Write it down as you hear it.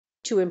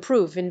to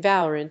improve in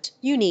Valorant,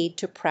 you need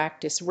to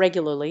practice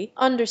regularly,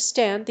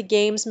 understand the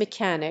game's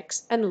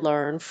mechanics, and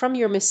learn from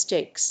your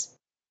mistakes.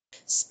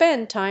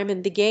 Spend time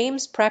in the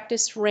game's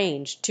practice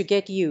range to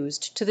get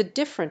used to the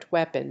different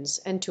weapons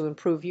and to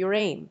improve your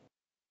aim.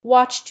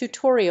 Watch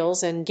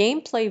tutorials and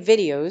gameplay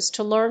videos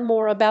to learn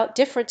more about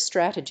different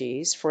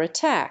strategies for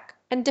attack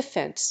and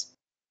defense.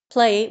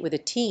 Play with a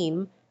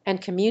team and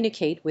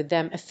communicate with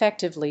them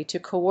effectively to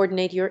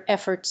coordinate your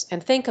efforts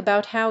and think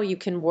about how you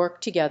can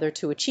work together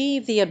to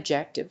achieve the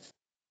objective.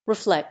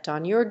 Reflect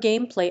on your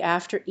gameplay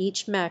after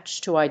each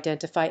match to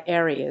identify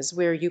areas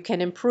where you can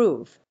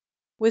improve.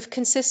 With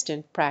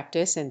consistent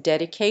practice and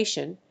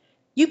dedication,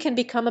 you can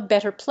become a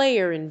better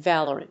player in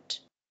Valorant.